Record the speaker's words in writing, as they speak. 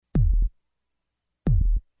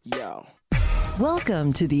Yo.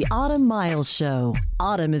 Welcome to the Autumn Miles Show.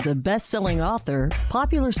 Autumn is a best-selling author,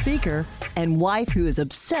 popular speaker, and wife who is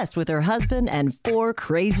obsessed with her husband and 4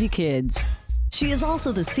 crazy kids. She is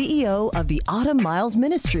also the CEO of the Autumn Miles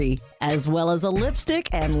Ministry, as well as a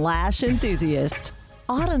lipstick and lash enthusiast.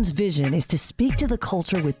 Autumn's vision is to speak to the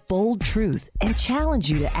culture with bold truth and challenge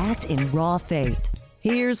you to act in raw faith.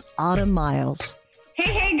 Here's Autumn Miles.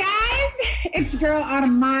 Hey guys, it's your girl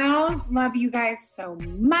Autumn Miles. Love you guys so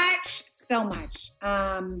much.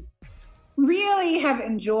 Really have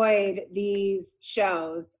enjoyed these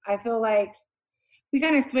shows. I feel like we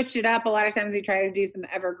kind of switched it up. A lot of times we try to do some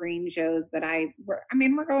evergreen shows, but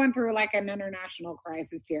we're going through like an international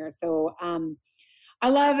crisis here. So I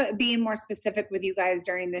love being more specific with you guys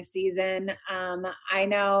during this season. I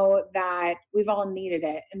know that we've all needed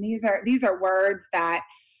it, and these are words that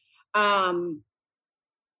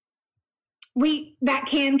that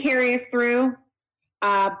can carry us through.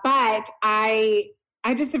 But I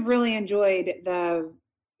just have really enjoyed the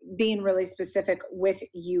being really specific with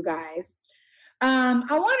you guys. I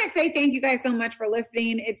want to say thank you guys so much for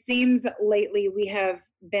listening. It seems lately we have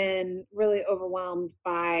been really overwhelmed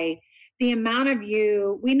by the amount of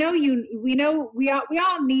you. We all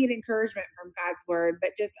need encouragement from God's word,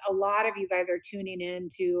 but just a lot of you guys are tuning in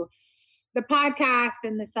to the podcast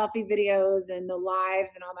and the selfie videos and the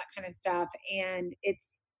lives and all that kind of stuff. And it's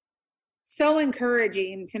so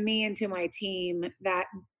encouraging to me and to my team that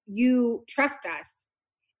you trust us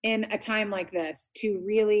in a time like this to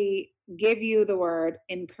really give you the word,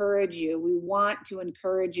 encourage you. We want to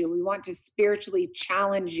encourage you. We want to spiritually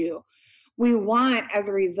challenge you. We want, as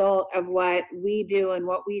a result of what we do and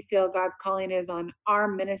what we feel God's calling is on our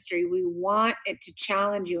ministry, we want it to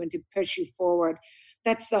challenge you and to push you forward.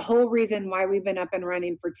 That's the whole reason why we've been up and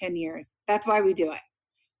running for 10 years. That's why we do it.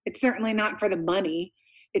 It's certainly not for the money.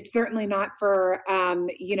 It's certainly not for,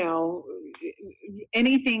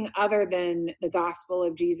 anything other than the gospel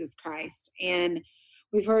of Jesus Christ. And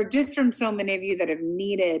we've heard just from so many of you that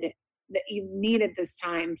you've needed this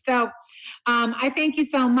time. So I thank you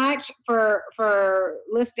so much for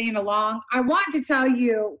listening along. I want to tell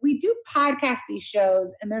you, we do podcast these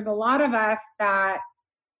shows, and there's a lot of us that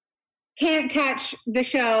can't catch the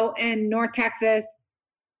show in North Texas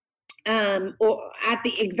or at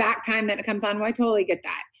the exact time that it comes on. Well, I totally get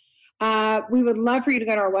that. We would love for you to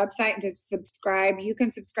go to our website and to subscribe. You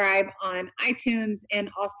can subscribe on iTunes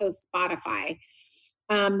and also Spotify.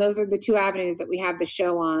 Those are the 2 avenues that we have the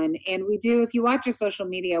show on. And we do, if you watch our social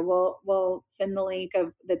media, we'll send the link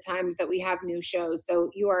of the times that we have new shows.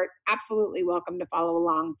 So you are absolutely welcome to follow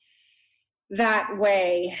along that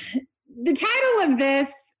way. The title of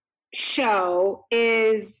this show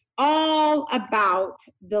is all about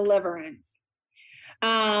deliverance.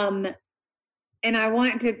 And I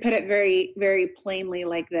want to put it very, very plainly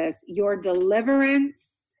like this. Your deliverance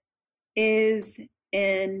is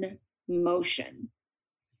in motion.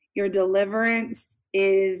 Your deliverance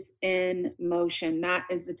is in motion. That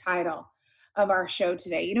is the title of our show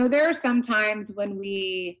today. You know, there are some times when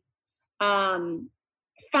we find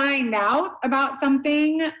out about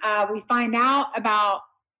something, we find out about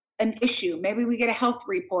an issue. Maybe we get a health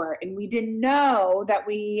report and we didn't know that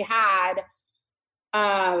we had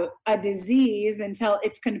a disease until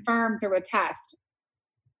it's confirmed through a test.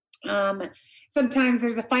 Sometimes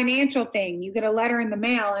there's a financial thing. You get a letter in the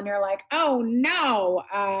mail and you're like, oh no,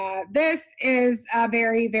 this is a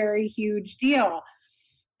very, very huge deal.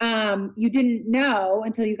 You didn't know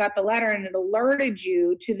until you got the letter and it alerted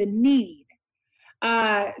you to the need.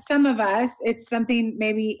 Some of us, it's something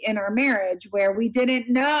maybe in our marriage where we didn't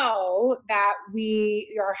know that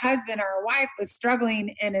our husband or our wife was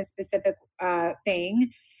struggling in a specific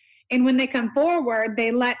thing. And when they come forward,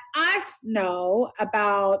 they let us know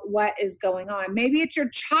about what is going on. Maybe it's your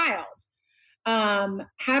child.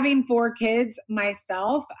 Having 4 kids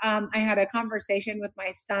myself, I had a conversation with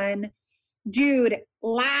my son, Jude,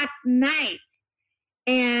 last night.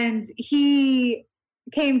 And he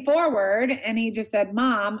came forward and he just said,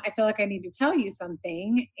 Mom, I feel like I need to tell you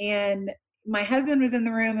something. And my husband was in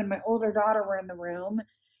the room and my older daughter were in the room.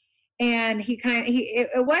 And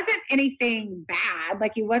it wasn't anything bad.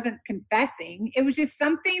 Like he wasn't confessing. It was just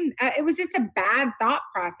something, it was just a bad thought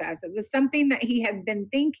process. It was something that he had been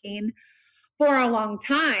thinking for a long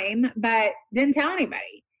time, but didn't tell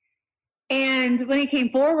anybody. And when he came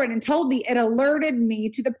forward and told me, it alerted me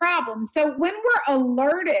to the problem. So when we're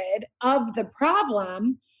alerted of the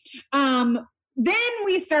problem, then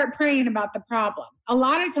we start praying about the problem. A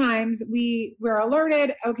lot of times we're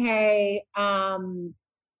alerted, okay, and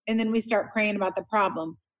then we start praying about the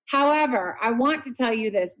problem. However, I want to tell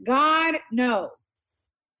you this. God knows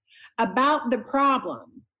about the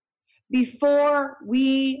problem before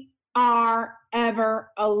we are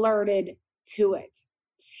ever alerted to it.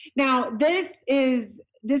 Now, this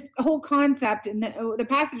whole concept and the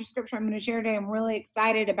passage of scripture I'm going to share today, I'm really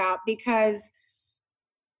excited about, because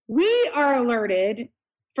we are alerted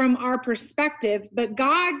from our perspective, but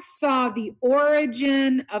God saw the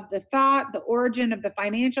origin of the thought, the origin of the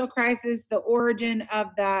financial crisis, the origin of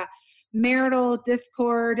the marital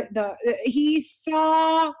discord. He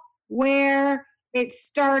saw where it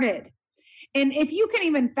started. And if you can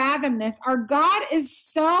even fathom this, our God is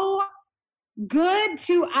so good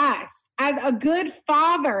to us, as a good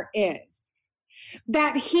father is,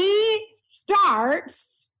 that he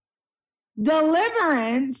starts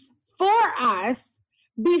deliverance for us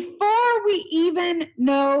before we even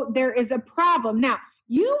know there is a problem. Now,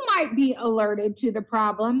 you might be alerted to the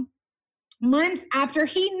problem months after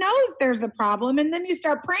he knows there's a problem, and then you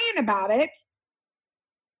start praying about it.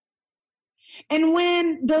 And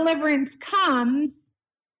when deliverance comes,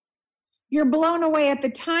 you're blown away at the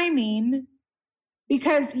timing,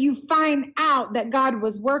 because you find out that God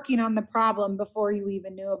was working on the problem before you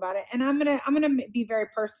even knew about it. And I'm gonna be very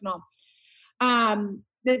personal.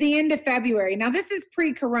 The end of February. Now, this is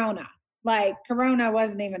pre-Corona. Like, Corona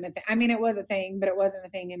wasn't even a thing. I mean, it was a thing, but it wasn't a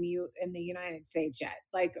thing in the United States yet.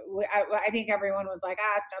 Like, I think everyone was like,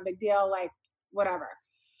 it's no big deal. Like, whatever.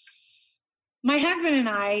 My husband and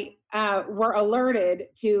I were alerted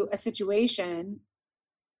to a situation.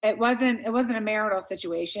 It wasn't a marital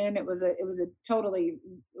situation. It was a totally,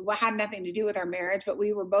 had nothing to do with our marriage, but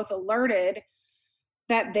we were both alerted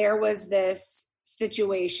that there was this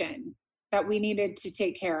situation that we needed to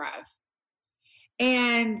take care of.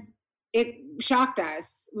 And it shocked us.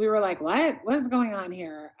 We were like, what's going on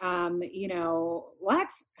here? What?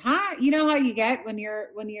 Huh? You know how you get when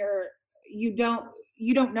you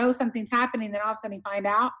don't know something's happening, then all of a sudden you find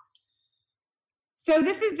out. So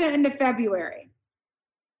this is the end of February.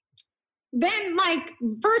 Then, like,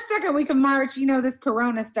 first, second week of March, this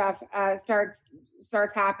Corona stuff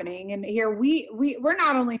starts happening, and here we're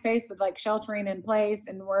not only faced with like sheltering in place,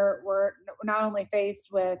 and we're not only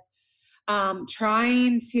faced with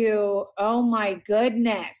trying to, oh my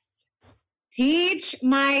goodness, teach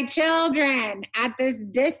my children at this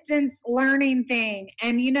distance learning thing.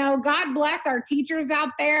 And God bless our teachers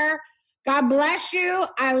out there. God bless you.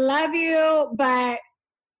 I love you, but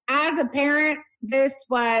as a parent, this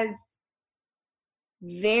was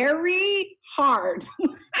very hard.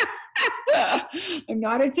 I'm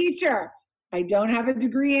not a teacher. I don't have a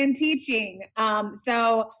degree in teaching.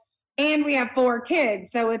 And we have 4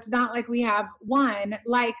 kids. So it's not like we have one,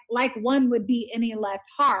 like one would be any less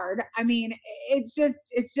hard. I mean, it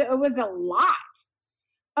was a lot.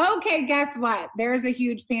 Okay, guess what? There's a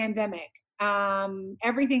huge pandemic.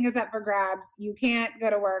 Everything is up for grabs. You can't go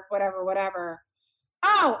to work, whatever.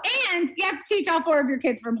 Oh, and you have to teach all 4 of your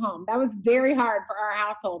kids from home. That was very hard for our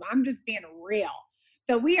household. I'm just being real.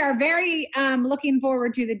 So we are very looking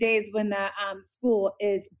forward to the days when the school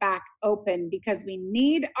is back open, because we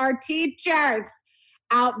need our teachers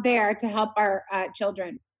out there to help our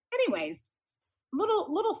children. Anyways,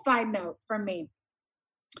 little side note from me.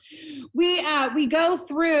 We go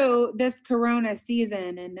through this Corona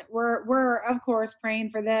season, and we're of course praying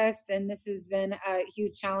for this, and this has been a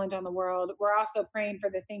huge challenge on the world. We're also praying for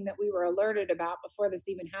the thing that we were alerted about before this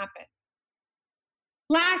even happened.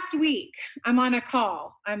 Last week, I'm on a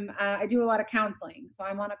call. I do a lot of counseling, so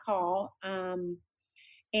I'm on a call,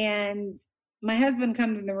 and my husband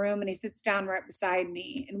comes in the room and he sits down right beside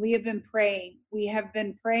me, and we have been praying. We have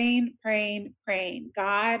been praying.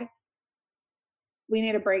 God, we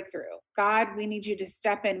need a breakthrough. God, we need you to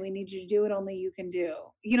step in. We need you to do what only you can do.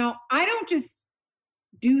 I don't just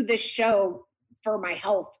do this show for my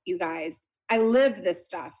health, you guys. I live this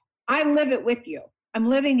stuff. I live it with you. I'm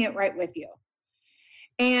living it right with you.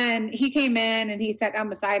 And he came in and he sat down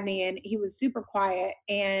beside me, and he was super quiet,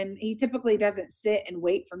 and he typically doesn't sit and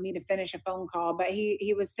wait for me to finish a phone call, but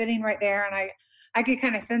he was sitting right there, and I could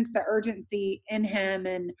kind of sense the urgency in him,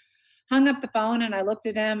 and hung up the phone, and I looked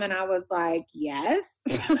at him and I was like, yes,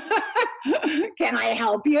 can I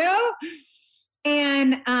help you?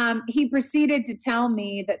 And he proceeded to tell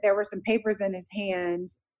me that there were some papers in his hand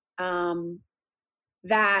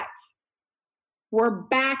that were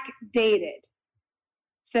backdated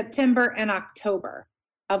September and October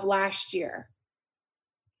of last year,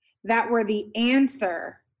 that were the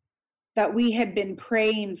answer that we had been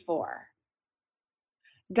praying for.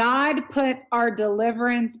 God put our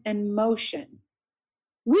deliverance in motion.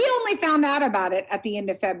 We only found out about it at the end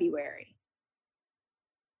of February.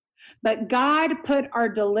 But God put our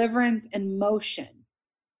deliverance in motion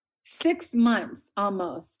 6 months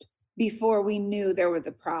almost before we knew there was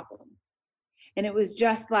a problem. And it was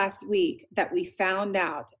just last week that we found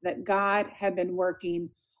out that God had been working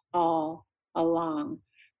all along.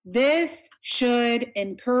 This should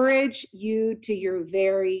encourage you to your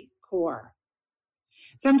very core.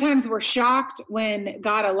 Sometimes we're shocked when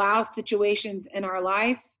God allows situations in our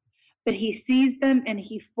life, but he sees them and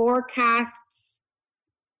he forecasts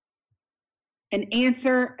an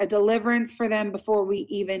answer, a deliverance for them before we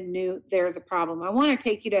even knew there's a problem. I want to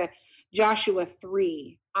take you to Joshua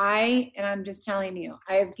 3. I'm just telling you,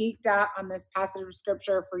 I have geeked out on this passage of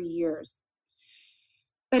scripture for years.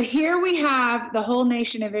 But here we have the whole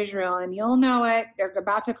nation of Israel, and you'll know it. They're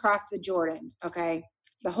about to cross the Jordan, okay?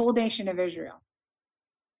 The whole nation of Israel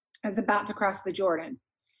is about to cross the Jordan.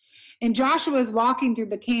 And Joshua is walking through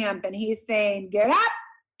the camp, and he's saying, get up,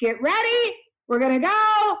 get ready. We're going to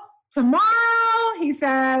go tomorrow. He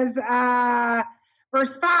says,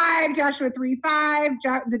 verse 5, Joshua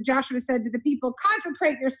 3:5, Joshua said to the people,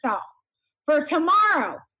 consecrate yourself, for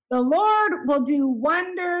tomorrow the Lord will do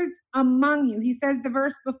wonders among you. He says the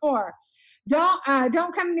verse before, don't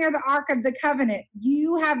come near the Ark of the Covenant.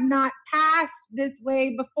 You have not passed this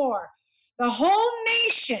way before. The whole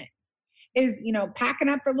nation is, packing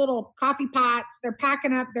up their little coffee pots. They're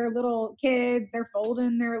packing up their little kids. They're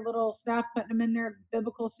folding their little stuff, putting them in their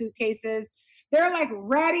biblical suitcases. They're like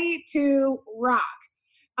ready to rock.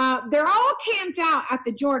 They're all camped out at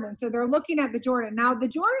the Jordan. So they're looking at the Jordan. Now, the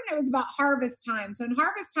Jordan, it was about harvest time. So in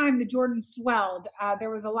harvest time, the Jordan swelled. There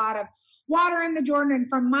was a lot of water in the Jordan. And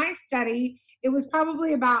from my study, it was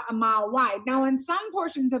probably about a mile wide. Now, in some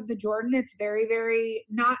portions of the Jordan, it's very, very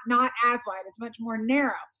not as wide. It's much more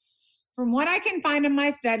narrow. From what I can find in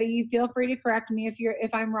my study, feel free to correct me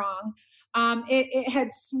if I'm wrong. It had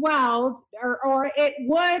swelled, or it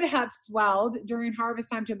would have swelled during harvest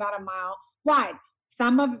time to about a mile wide.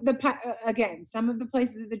 Some of the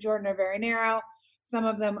places of the Jordan are very narrow. Some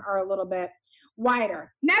of them are a little bit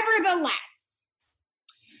wider. Nevertheless,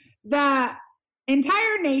 the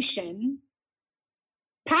entire nation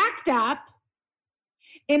packed up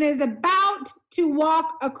and is about to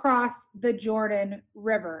walk across the Jordan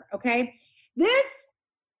River. Okay,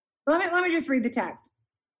 let me just read the text.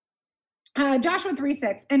 Joshua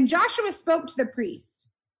 3:6, and Joshua spoke to the priest,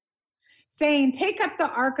 saying, take up the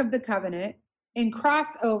Ark of the Covenant and cross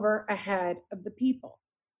over ahead of the people.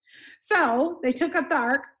 So they took up the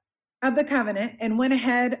Ark of the Covenant and went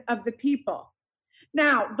ahead of the people.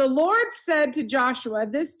 Now, the Lord said to Joshua,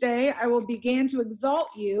 this day I will begin to exalt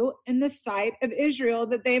you in the sight of Israel,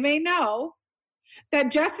 that they may know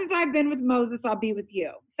that just as I've been with Moses, I'll be with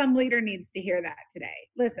you. Some leader needs to hear that today.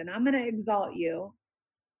 Listen, I'm going to exalt you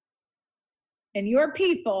and your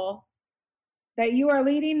people that you are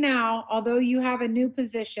leading now, although you have a new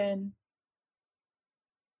position.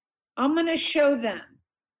 I'm going to show them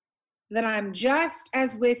that I'm just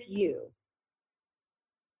as with you,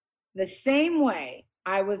 the same way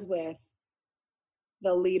I was with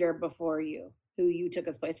the leader before you, who you took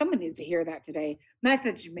as place. Someone needs to hear that today.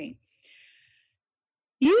 Message me.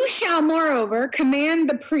 You shall, moreover, command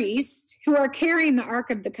the priests who are carrying the Ark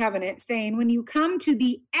of the Covenant, saying, when you come to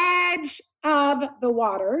the edge of the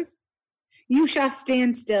waters, you shall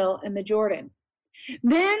stand still in the Jordan.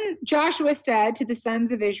 Then Joshua said to the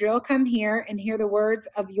sons of Israel, come here and hear the words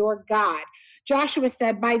of your God. Joshua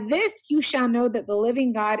said, by this you shall know that the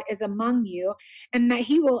living God is among you, and that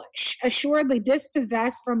he will assuredly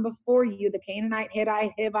dispossess from before you the Canaanite,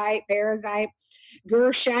 Hittite, Hivite, Perizzite,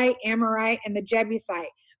 Gershite, Amorite, and the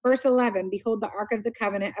Jebusite. Verse 11, behold, the Ark of the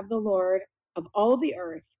Covenant of the Lord of all the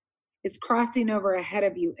earth is crossing over ahead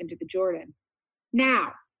of you into the Jordan.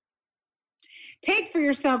 Now, take for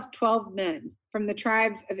yourselves 12 men from the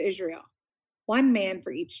tribes of Israel, 1 man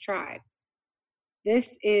for each tribe.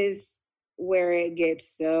 This is where it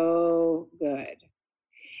gets so good.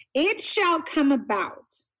 It shall come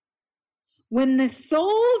about when the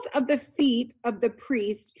soles of the feet of the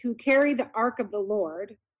priests who carry the ark of the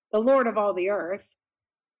Lord of all the earth,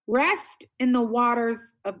 rest in the waters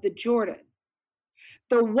of the Jordan.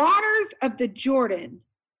 The waters of the Jordan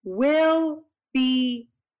will be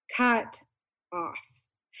cut off.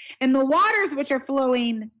 And the waters which are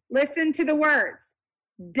flowing, listen to the words,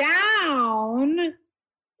 down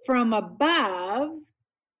from above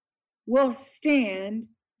will stand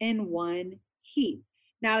in one heap.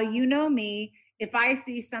 Now, you know me, if I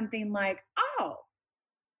see something like, oh,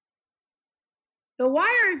 the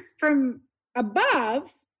waters from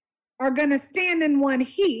above are going to stand in one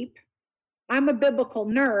heap, I'm a biblical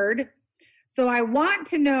nerd, so I want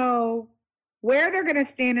to know where they're going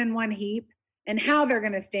to stand in one heap and how they're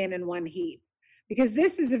going to stand in one heap, because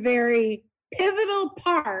this is a very pivotal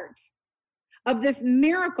part of this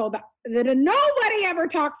miracle that nobody ever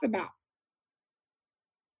talks about.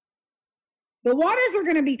 The waters are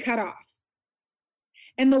going to be cut off.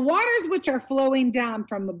 And the waters which are flowing down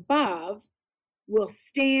from above will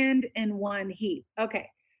stand in one heap. Okay,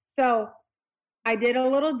 so I did a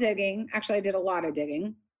little digging. Actually, I did a lot of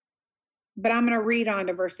digging. But I'm going to read on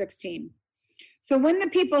to verse 16. So when the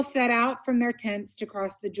people set out from their tents to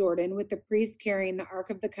cross the Jordan, with the priest carrying the Ark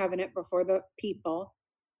of the Covenant before the people,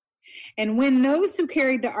 and when those who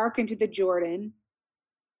carried the Ark into the Jordan,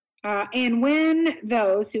 and when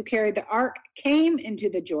those who carried the Ark came into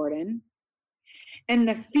the Jordan, and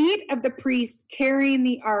the feet of the priests carrying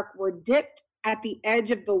the Ark were dipped at the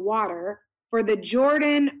edge of the water, for the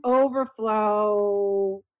Jordan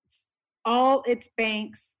overflows all its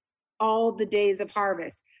banks all the days of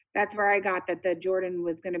harvest. That's where I got that the Jordan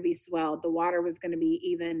was going to be swelled. The water was going to be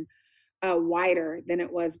even wider than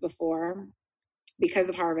it was before because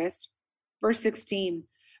of harvest. Verse 16,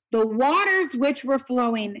 the waters which were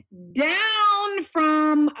flowing down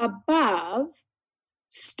from above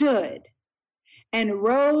stood and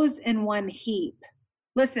rose in one heap.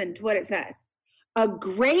 Listen to what it says. A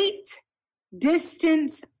great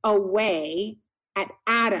distance away at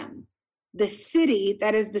Adam, the city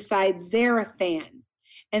that is beside Zarethan,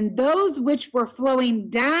 and those which were flowing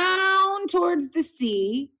down towards the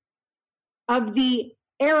sea of the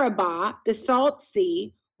Arabah, the salt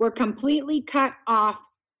sea, were completely cut off,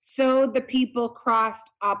 so the people crossed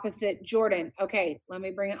opposite Jordan. Okay, let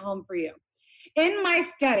me bring it home for you. In my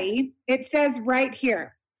study, it says right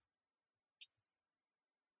here,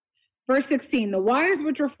 verse 16, the waters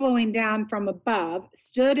which were flowing down from above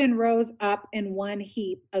stood and rose up in one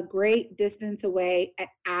heap a great distance away at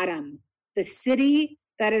Adam, the city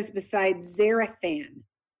that is beside Zarethan.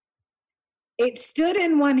 It stood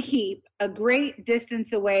in one heap a great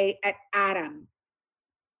distance away at Adam.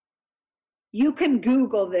 You can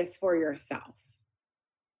Google this for yourself.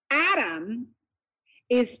 Adam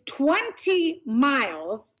is 20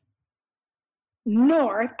 miles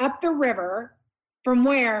north up the river from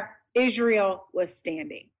where Israel was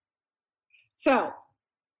standing. So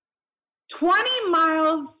 20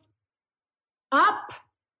 miles up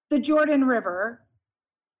the Jordan River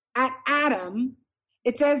at Adam,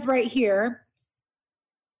 it says right here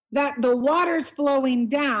that the waters flowing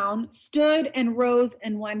down stood and rose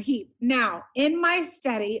in one heap. Now, in my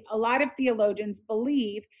study, a lot of theologians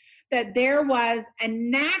believe that there was a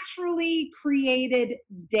naturally created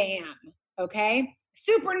dam, okay?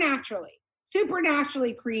 Supernaturally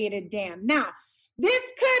created dam. Now, this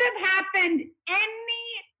could have happened any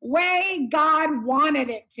way God wanted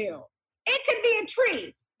it to. It could be a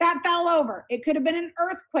tree that fell over. It could have been an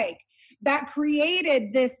earthquake that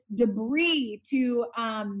created this debris to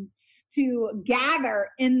gather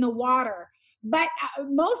in the water. But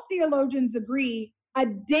most theologians agree a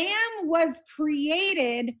dam was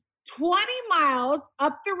created 20 miles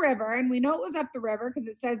up the river, and we know it was up the river because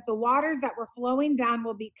it says the waters that were flowing down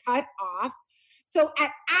will be cut off. So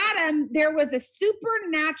at Adam, there was a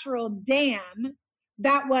supernatural dam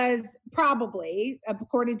that was probably,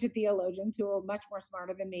 according to theologians who are much more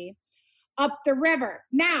smarter than me, up the river.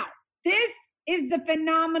 Now, this is the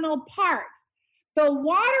phenomenal part. The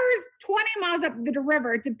water's 20 miles up the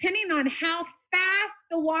river, depending on how fast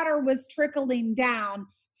the water was trickling down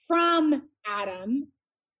from Adam.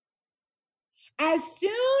 As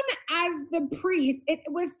soon as the priest, it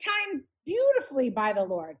was timed beautifully by the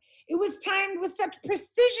Lord. It was timed with such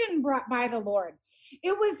precision brought by the Lord.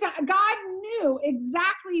 It was, God knew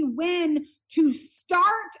exactly when to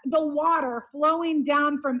start the water flowing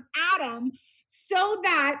down from Adam, so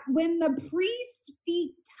that when the priest's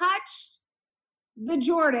feet touched the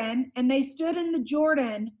Jordan and they stood in the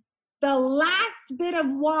Jordan, the last bit of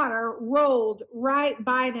water rolled right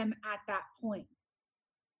by them at that point.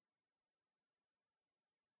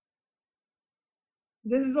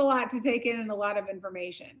 This is a lot to take in and a lot of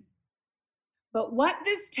information. But what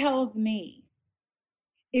this tells me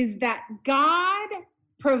is that God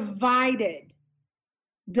provided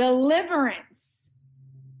deliverance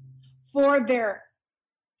for their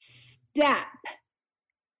step.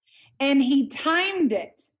 And he timed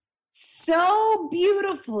it so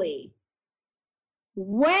beautifully,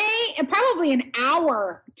 probably an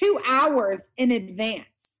hour, 2 hours in advance,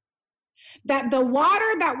 that the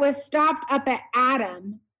water that was stopped up at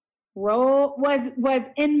Adam was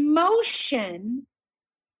in motion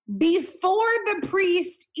before the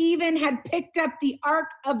priest even had picked up the Ark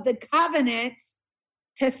of the Covenant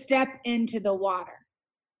to step into the water.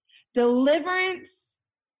 Deliverance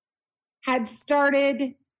had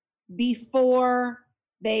started before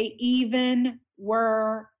they even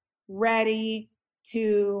were ready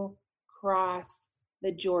to cross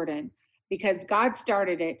the Jordan, because God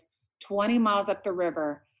started it 20 miles up the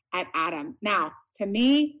river at Adam. Now, to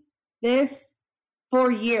me, this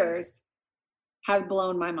for years has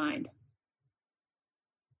blown my mind.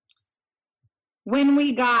 When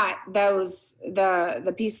we got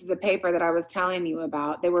the pieces of paper that I was telling you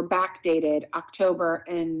about, they were backdated October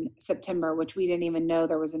and September, which we didn't even know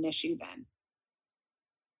there was an issue then.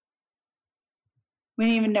 We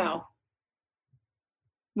didn't even know.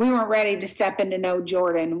 We weren't ready to step into no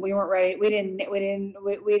Jordan. We weren't ready. We didn't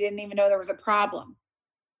even know there was a problem.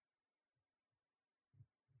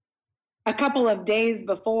 A couple of days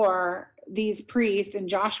before, these priests and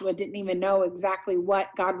Joshua didn't even know exactly what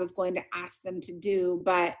God was going to ask them to do,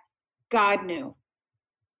 but God knew.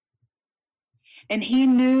 And he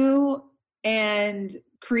knew and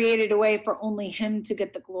created a way for only him to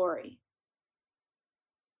get the glory.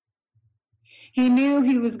 He knew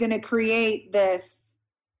he was going to create this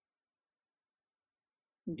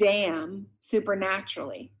dam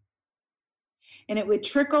supernaturally, and it would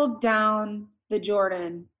trickle down the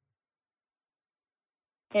Jordan.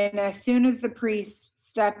 And as soon as the priest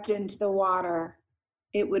stepped into the water,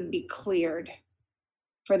 it would be cleared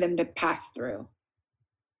for them to pass through.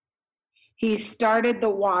 He started the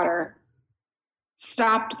water,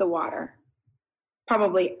 stopped the water,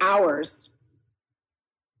 probably hours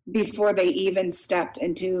before they even stepped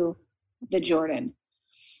into the Jordan.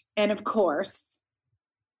 And of course,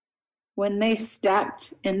 when they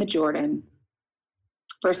stepped in the Jordan,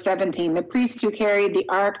 verse 17, the priests who carried the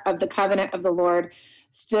ark of the covenant of the Lord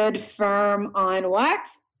stood firm on what?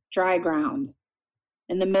 Dry ground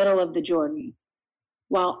in the middle of the Jordan,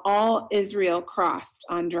 while all Israel crossed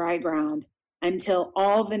on dry ground until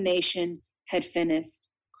all the nation had finished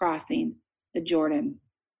crossing the Jordan.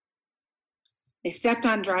 They stepped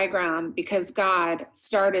on dry ground because God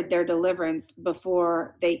started their deliverance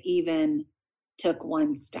before they even took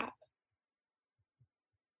one step.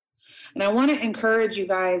 And I want to encourage you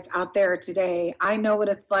guys out there today. I know what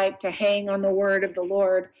it's like to hang on the word of the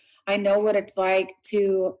Lord. I know what it's like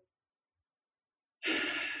to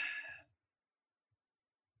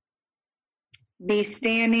be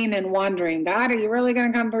standing and wondering, God, are you really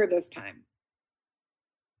going to come through this time?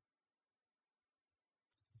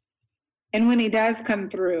 And when he does come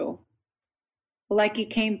through, like he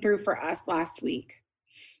came through for us last week,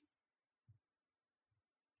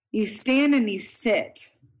 you stand and you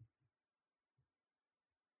sit.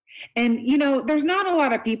 And, you know, there's not a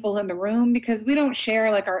lot of people in the room because we don't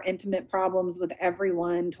share like our intimate problems with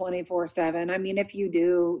everyone 24/7. I mean, if you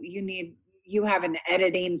do, you have an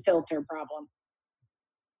editing filter problem.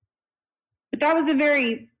 But that was a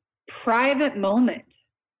very private moment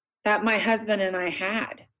that my husband and I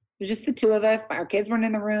had. It was just the two of us. Our kids weren't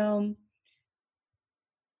in the room.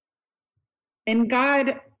 And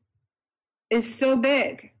God is so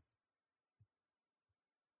big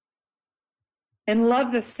and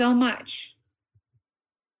loves us so much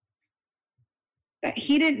that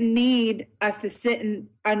he didn't need us to sit in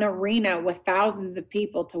an arena with thousands of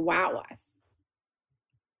people to wow us.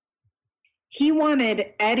 He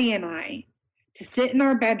wanted Eddie and I to sit in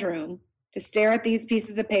our bedroom, to stare at these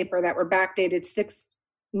pieces of paper that were backdated 6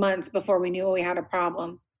 months before we knew we had a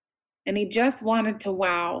problem. And he just wanted to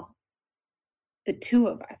wow the two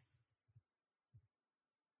of us.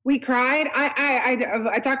 We cried.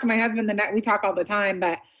 I talked to my husband the night, we talk all the time,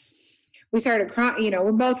 but we started crying, you know,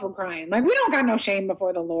 we both were crying. Like, we don't got no shame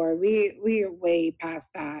before the Lord. We're way past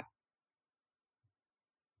that.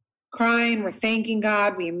 Crying, we're thanking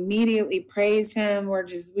God. We immediately praise him.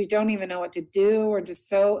 We don't even know what to do. We're just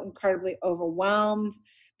so incredibly overwhelmed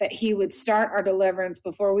that he would start our deliverance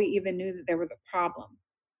before we even knew that there was a problem.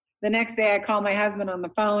 The next day I call my husband on the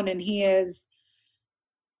phone and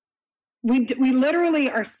we literally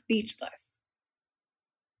are speechless.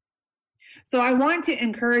 So I want to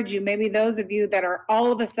encourage you, maybe those of you that are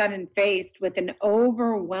all of a sudden faced with an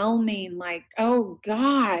overwhelming, like, oh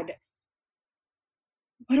God,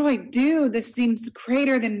 what do I do? This seems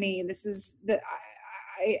greater than me. This is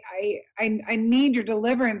I need your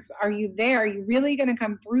deliverance. Are you there? Are you really going to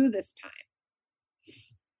come through this time?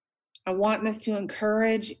 I want this to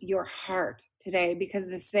encourage your heart today, because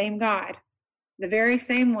the same God, the very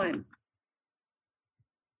same one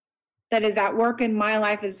that is at work in my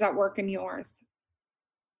life is at work in yours.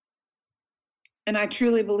 And I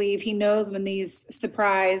truly believe he knows when these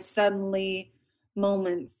surprise, suddenly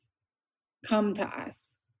moments come to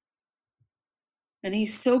us. And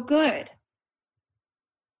he's so good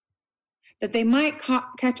that they might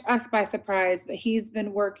catch us by surprise, but he's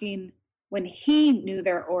been working when he knew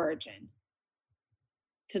their origin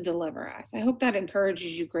to deliver us. I hope that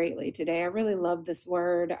encourages you greatly today. I really love this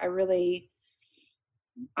word.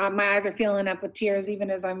 My eyes are filling up with tears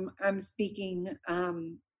even as I'm speaking.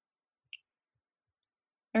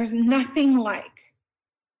 There's nothing like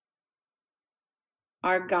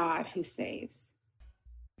our God who saves.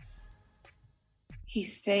 He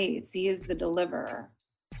saves. He is the deliverer.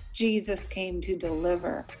 Jesus came to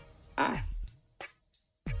deliver us.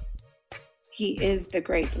 He is the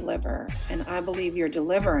great deliverer, and I believe your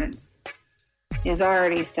deliverance is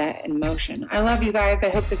already set in motion. I love you guys. I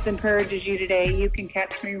hope this encourages you today. You can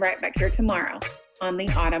catch me right back here tomorrow on the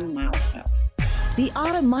Autumn Miles Show. The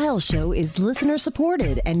Autumn Miles Show is listener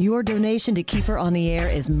supported, and your donation to keep her on the air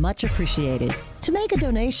is much appreciated. To make a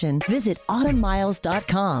donation, visit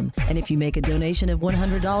autumnmiles.com. And if you make a donation of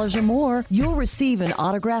 $100 or more, you'll receive an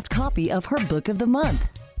autographed copy of her book of the month.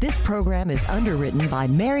 This program is underwritten by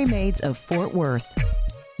Mary Maids of Fort Worth.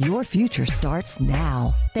 Your future starts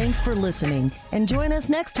now. Thanks for listening, and join us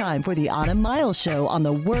next time for the Autumn Miles Show on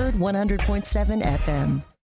the Word 100.7 FM.